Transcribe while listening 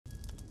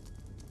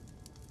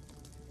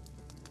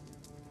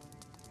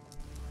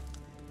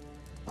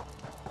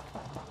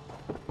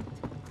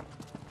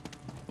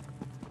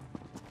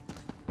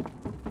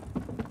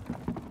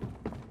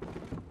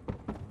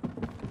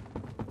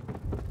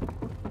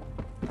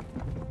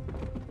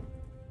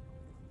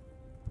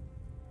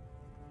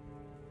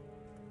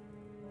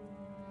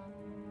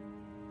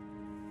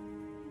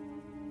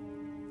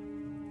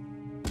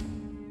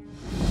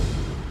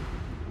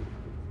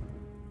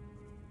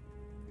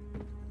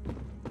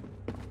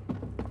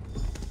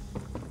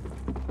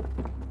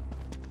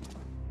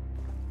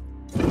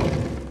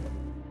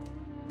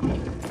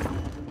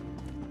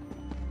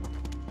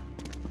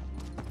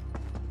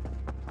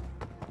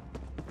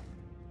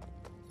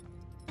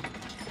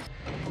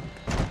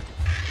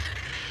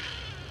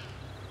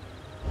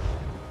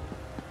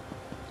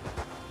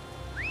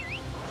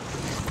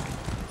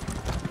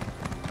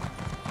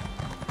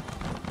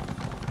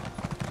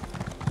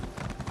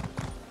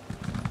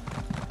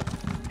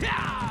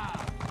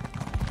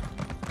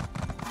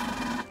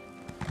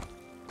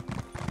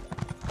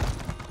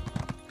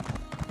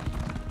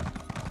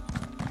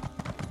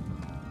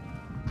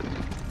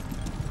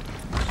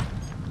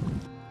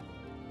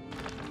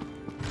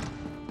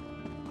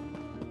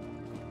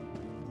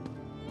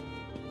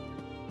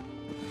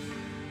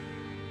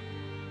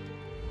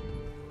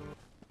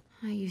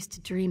I used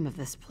to dream of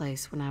this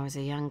place when I was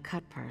a young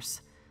cutpurse.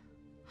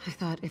 I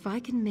thought, if I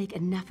can make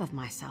enough of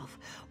myself,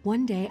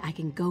 one day I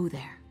can go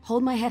there,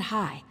 hold my head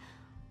high,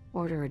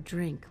 order a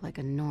drink like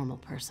a normal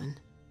person.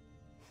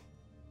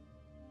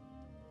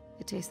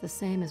 It tastes the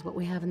same as what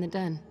we have in the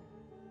den.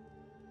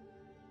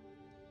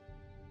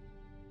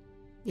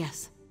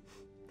 Yes,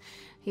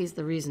 he's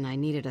the reason I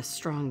needed a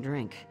strong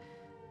drink.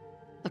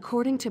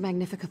 According to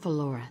Magnifica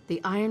Flora,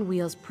 the Iron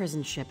Wheel's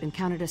prison ship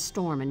encountered a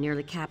storm and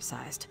nearly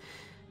capsized.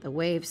 The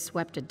waves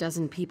swept a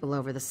dozen people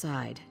over the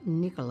side,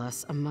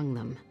 Nicolas among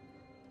them.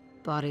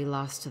 Body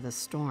lost to the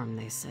storm,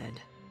 they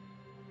said.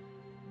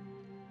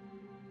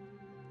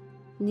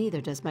 Neither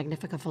does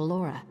Magnifica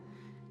Flora.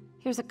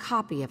 Here's a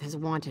copy of his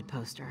wanted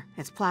poster.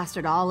 It's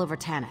plastered all over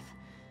Tanith.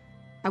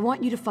 I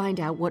want you to find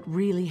out what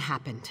really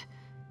happened.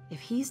 If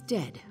he's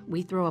dead,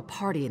 we throw a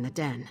party in the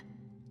den.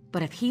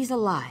 But if he's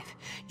alive,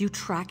 you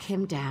track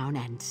him down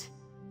and...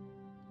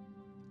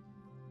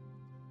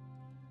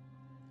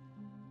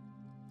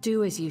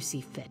 do as you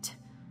see fit.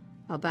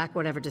 I'll back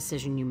whatever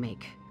decision you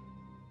make.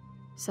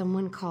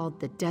 Someone called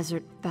the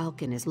Desert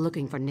Falcon is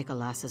looking for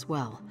Nicolas as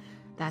well.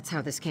 That's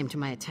how this came to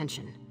my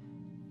attention.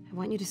 I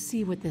want you to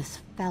see what this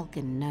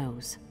Falcon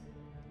knows.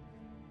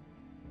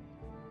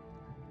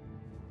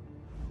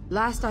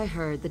 Last I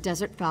heard, the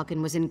Desert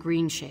Falcon was in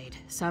Greenshade,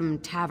 some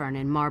tavern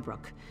in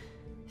Marbrook.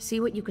 See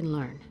what you can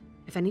learn.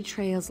 If any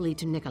trails lead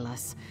to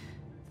Nicolas,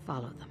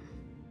 follow them.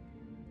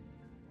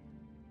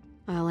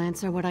 I'll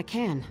answer what I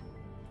can.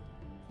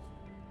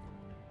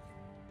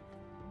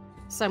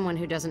 Someone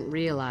who doesn't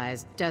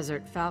realize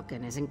Desert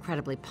Falcon is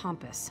incredibly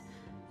pompous.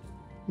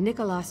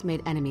 Nicolas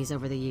made enemies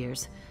over the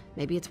years.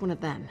 Maybe it's one of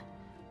them.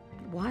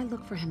 But why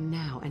look for him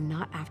now and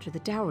not after the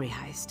dowry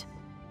heist?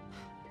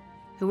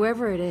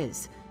 Whoever it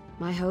is,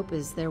 my hope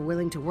is they're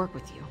willing to work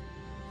with you.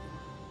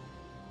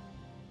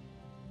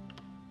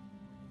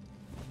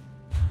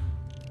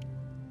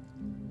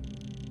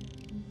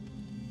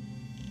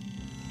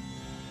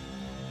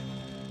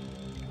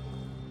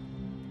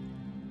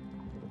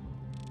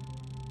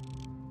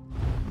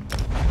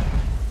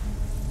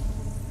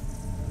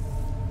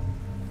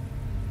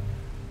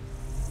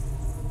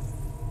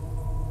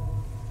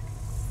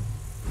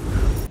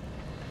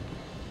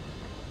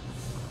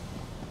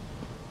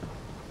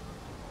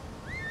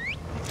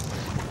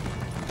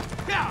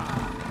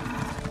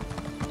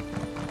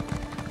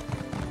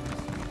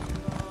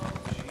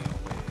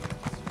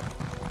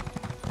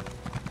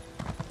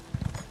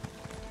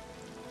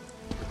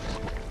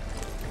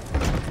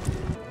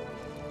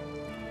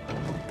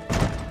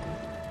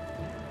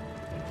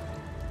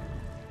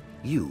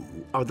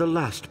 You are the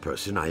last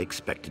person I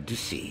expected to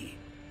see.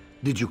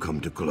 Did you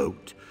come to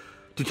gloat?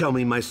 To tell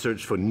me my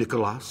search for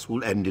Nicolas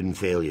will end in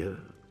failure?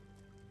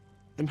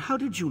 And how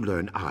did you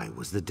learn I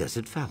was the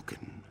Desert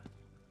Falcon?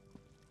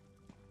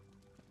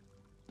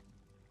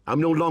 I'm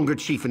no longer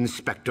Chief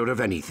Inspector of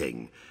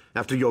anything.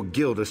 After your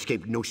guild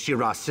escaped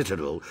Noshira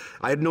Citadel,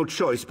 I had no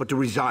choice but to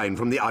resign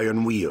from the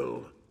Iron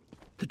Wheel.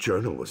 The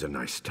journal was a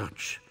nice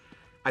touch.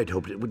 I'd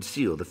hoped it would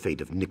seal the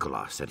fate of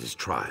Nicolas at his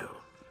trial.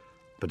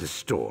 But a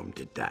storm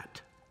did that.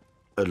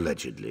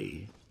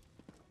 Allegedly.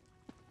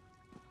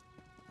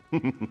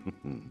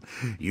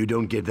 You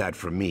don't get that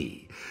from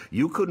me.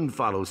 You couldn't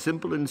follow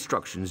simple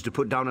instructions to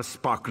put down a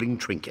sparkling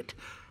trinket.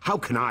 How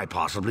can I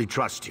possibly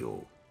trust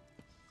you?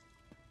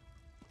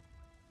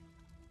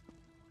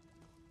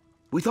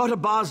 We thought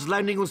Abba's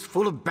landing was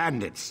full of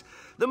bandits.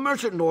 The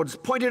merchant lords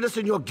pointed us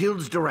in your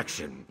guild's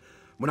direction.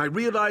 When I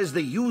realized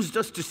they used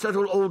us to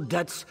settle old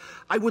debts,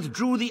 I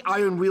withdrew the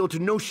Iron Wheel to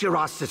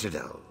Noshira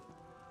Citadel.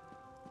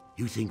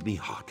 You think me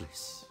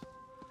heartless?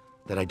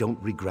 That I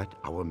don't regret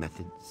our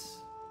methods?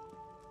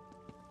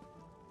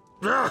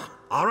 Ugh,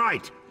 all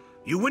right,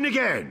 you win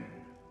again.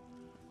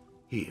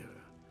 Here,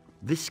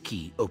 this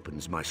key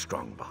opens my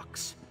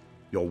strongbox.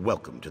 You're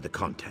welcome to the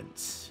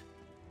contents.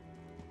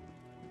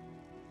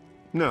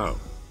 No,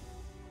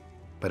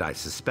 but I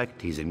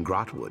suspect he's in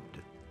Grotwood.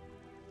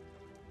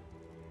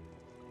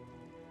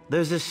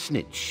 There's a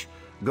snitch,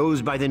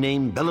 goes by the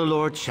name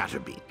Bellalor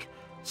Chatterbeak.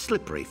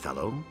 Slippery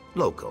fellow,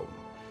 local.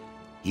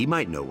 He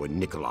might know where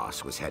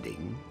Nicolas was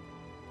heading.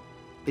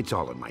 It's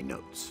all in my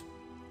notes.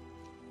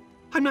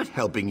 I'm not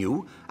helping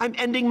you. I'm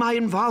ending my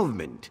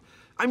involvement.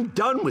 I'm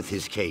done with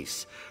his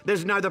case.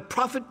 There's neither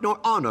profit nor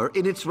honor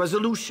in its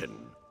resolution.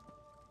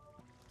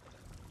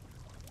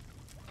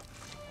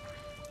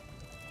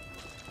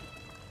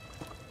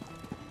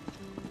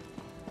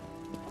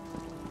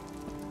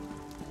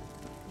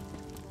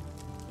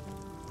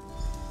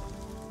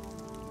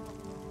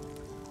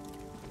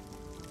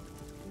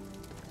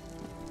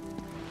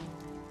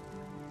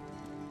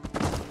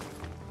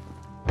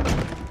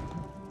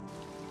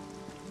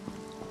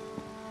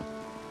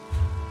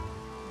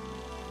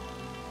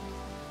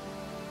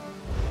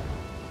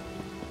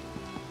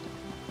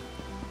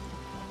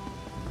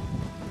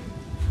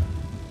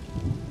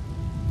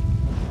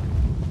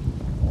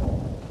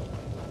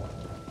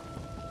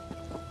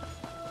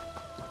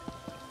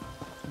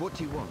 What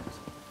do you want?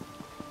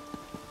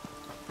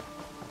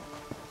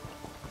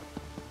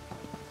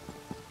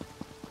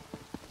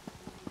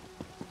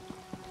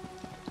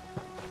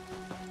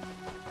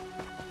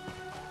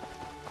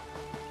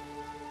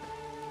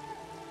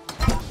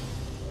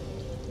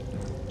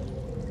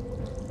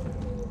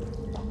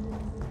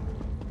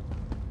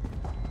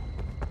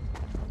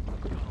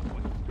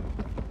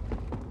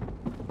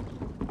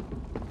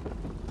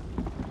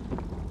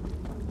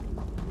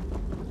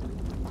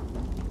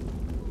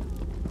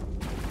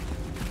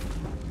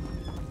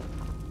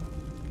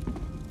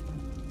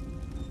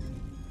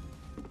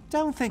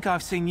 Don't think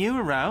I've seen you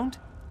around.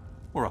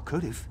 Or I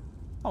could have.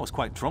 I was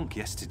quite drunk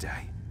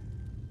yesterday.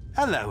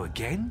 Hello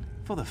again,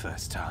 for the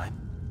first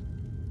time.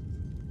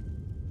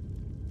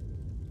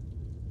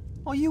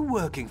 Are you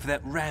working for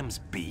that ram's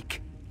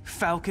beak,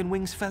 Falcon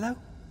Wings fellow?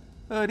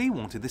 Heard he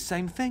wanted the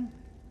same thing.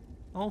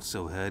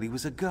 Also heard he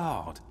was a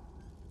guard.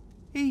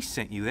 He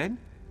sent you then?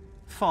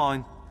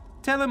 Fine.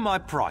 Tell him my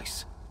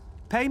price.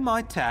 Pay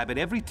my tab at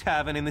every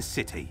tavern in the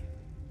city.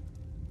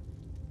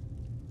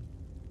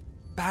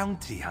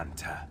 Bounty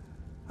hunter.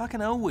 I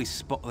can always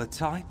spot the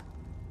type.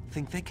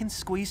 Think they can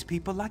squeeze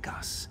people like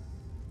us.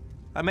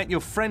 I met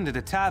your friend at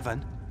a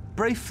tavern.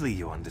 Briefly,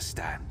 you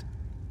understand.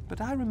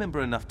 But I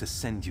remember enough to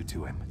send you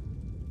to him.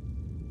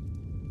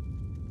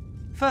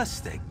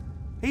 First thing,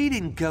 he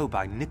didn't go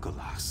by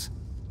Nicolas.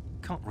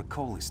 Can't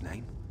recall his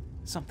name.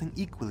 Something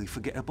equally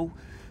forgettable.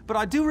 But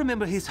I do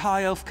remember his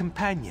high elf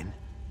companion.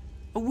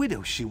 A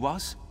widow she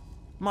was.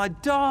 My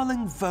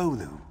darling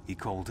Volu, he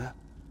called her.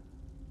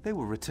 They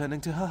were returning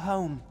to her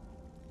home.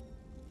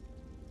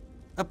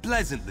 A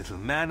pleasant little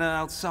manor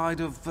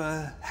outside of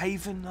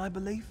Haven, I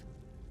believe.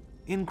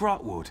 In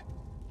Grotwood.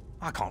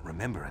 I can't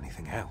remember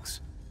anything else.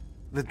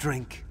 The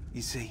drink,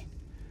 you see.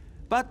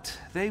 But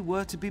they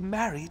were to be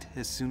married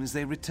as soon as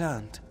they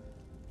returned.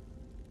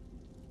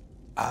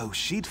 Oh,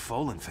 she'd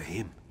fallen for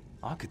him.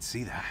 I could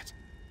see that.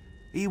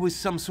 He was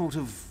some sort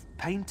of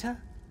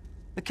painter?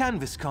 The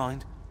canvas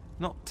kind,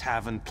 not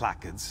tavern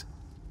placards.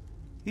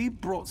 He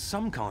brought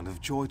some kind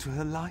of joy to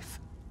her life.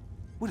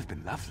 Would have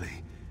been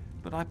lovely,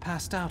 but I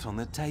passed out on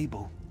the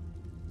table.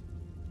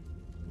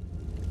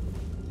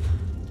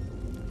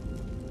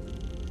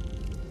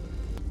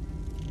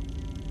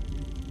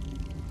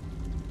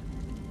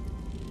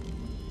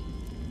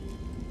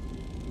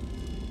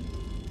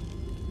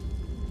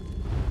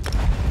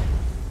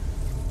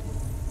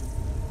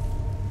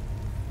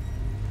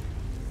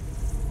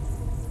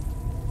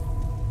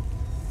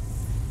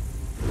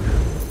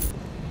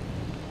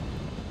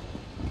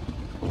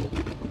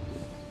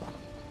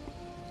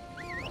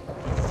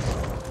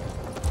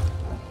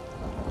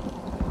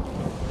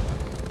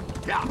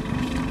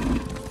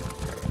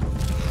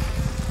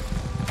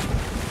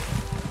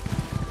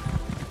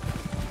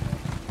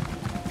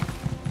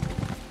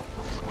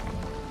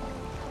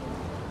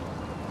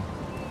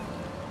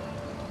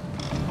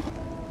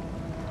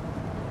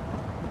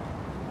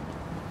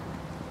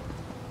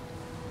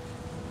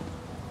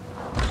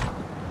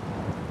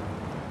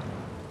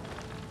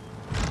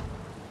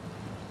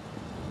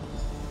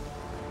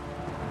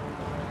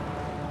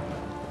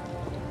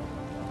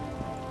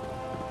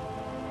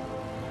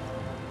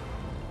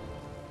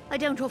 I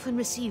don't often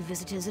receive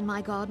visitors in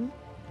my garden,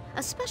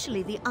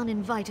 especially the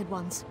uninvited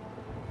ones.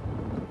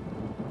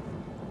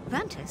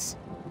 Vantis?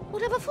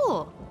 Whatever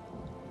for?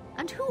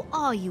 And who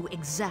are you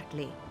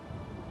exactly?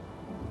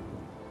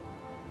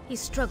 He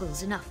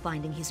struggles enough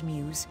finding his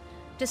muse.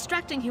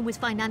 Distracting him with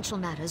financial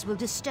matters will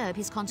disturb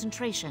his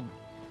concentration.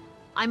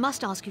 I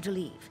must ask you to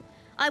leave.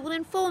 I will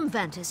inform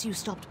Vantis you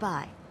stopped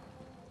by.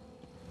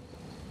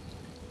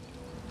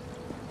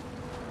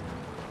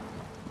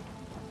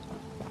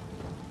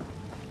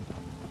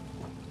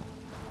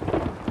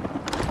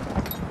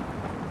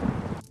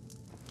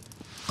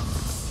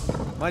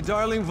 My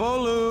darling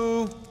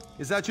Volu!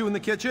 Is that you in the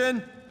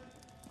kitchen?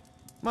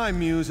 My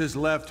muse has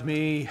left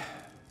me.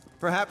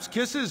 Perhaps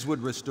kisses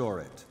would restore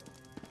it.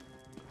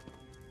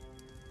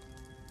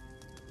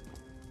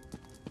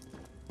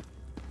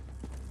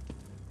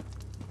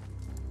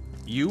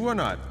 You are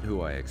not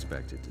who I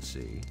expected to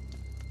see.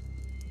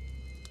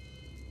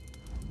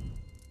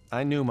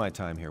 I knew my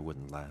time here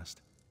wouldn't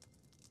last.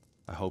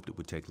 I hoped it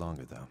would take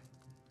longer, though.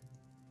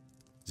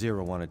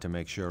 Zira wanted to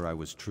make sure I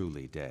was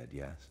truly dead,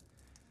 yes?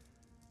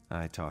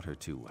 I taught her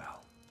too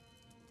well.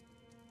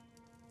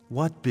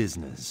 What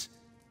business?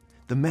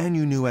 The man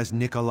you knew as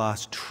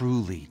Nicolas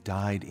truly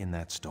died in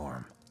that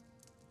storm.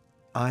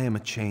 I am a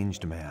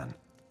changed man,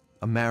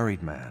 a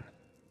married man.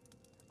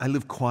 I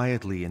live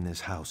quietly in this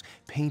house,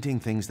 painting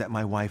things that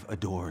my wife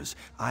adores.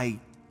 I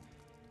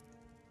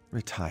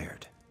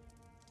retired.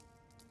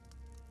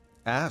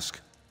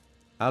 Ask.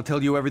 I'll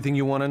tell you everything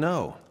you want to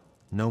know.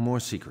 No more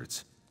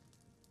secrets.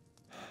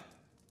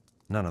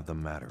 None of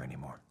them matter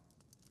anymore.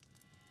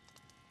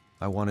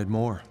 I wanted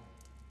more.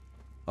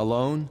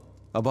 Alone,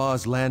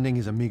 Abba's landing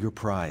is a meager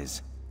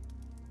prize.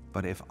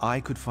 But if I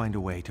could find a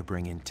way to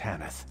bring in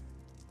Tanith,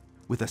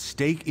 with a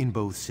stake in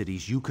both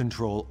cities, you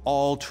control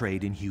all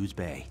trade in Hughes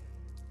Bay.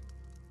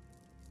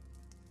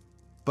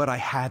 But I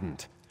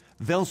hadn't.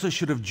 Velsa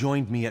should have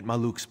joined me at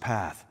Maluk's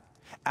path.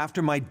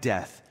 After my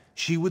death,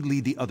 she would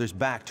lead the others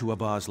back to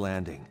Abba's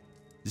landing.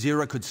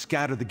 Zira could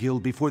scatter the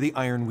guild before the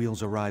Iron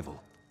Wheel's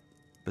arrival.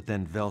 But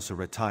then Velsa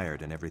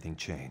retired and everything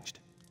changed.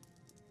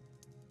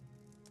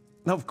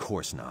 Of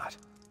course not.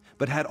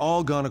 But had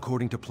all gone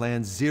according to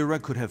plan,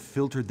 Zira could have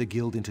filtered the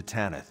guild into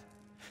Tanith,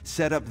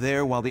 set up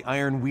there while the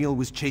Iron Wheel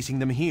was chasing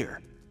them here.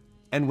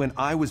 And when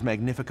I was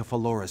Magnifica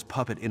Falora's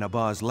puppet in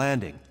Abba's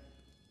landing,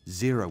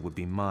 Zira would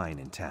be mine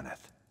in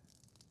Tanith.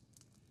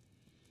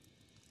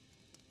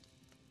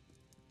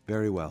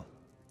 Very well.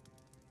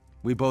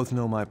 We both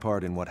know my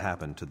part in what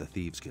happened to the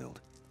Thieves Guild.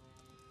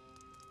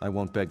 I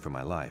won't beg for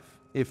my life,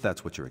 if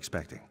that's what you're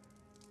expecting.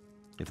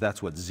 If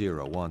that's what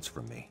Zero wants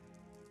from me.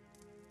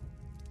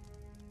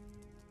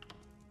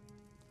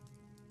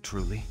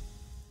 Truly?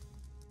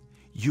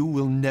 You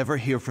will never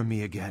hear from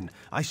me again.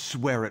 I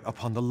swear it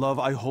upon the love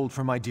I hold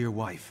for my dear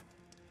wife.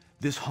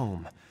 This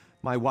home,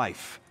 my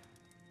wife,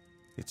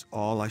 it's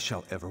all I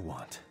shall ever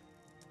want.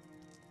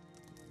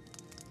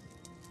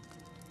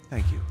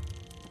 Thank you.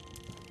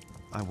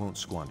 I won't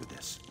squander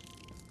this.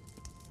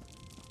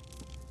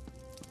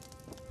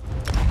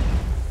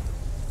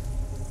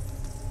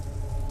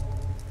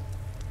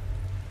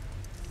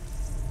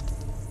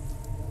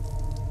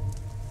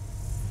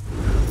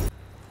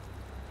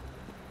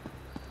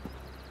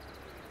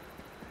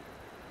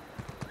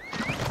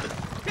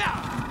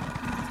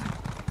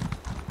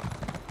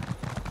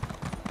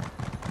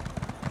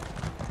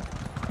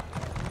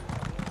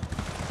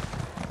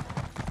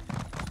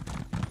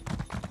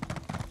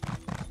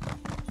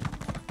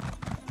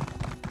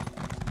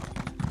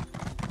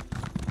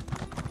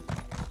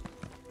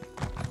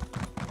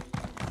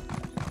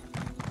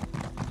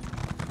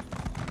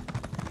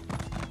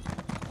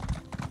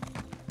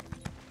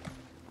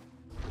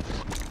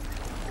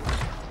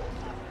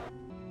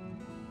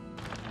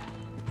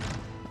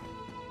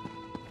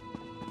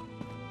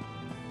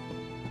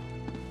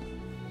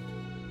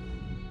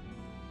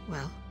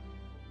 Well,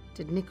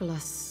 did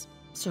Nicolas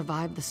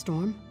survive the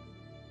storm?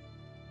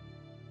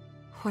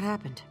 What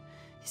happened?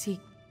 Is he...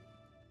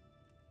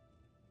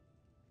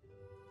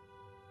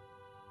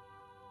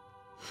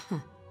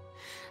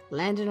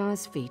 Landed on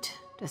his feet,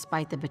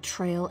 despite the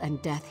betrayal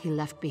and death he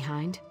left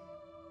behind?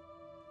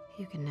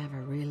 You can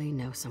never really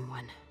know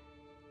someone,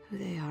 who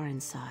they are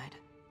inside.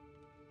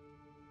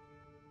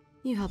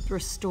 You helped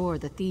restore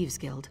the Thieves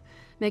Guild,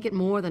 make it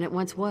more than it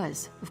once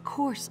was. Of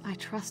course, I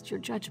trust your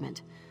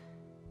judgment.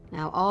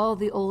 Now all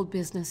the old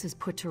business is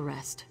put to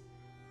rest.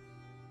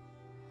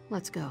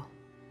 Let's go.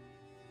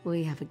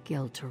 We have a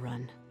guild to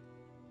run.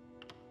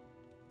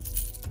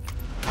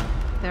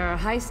 There are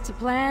heists to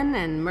plan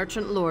and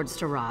merchant lords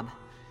to rob.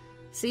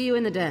 See you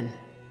in the den.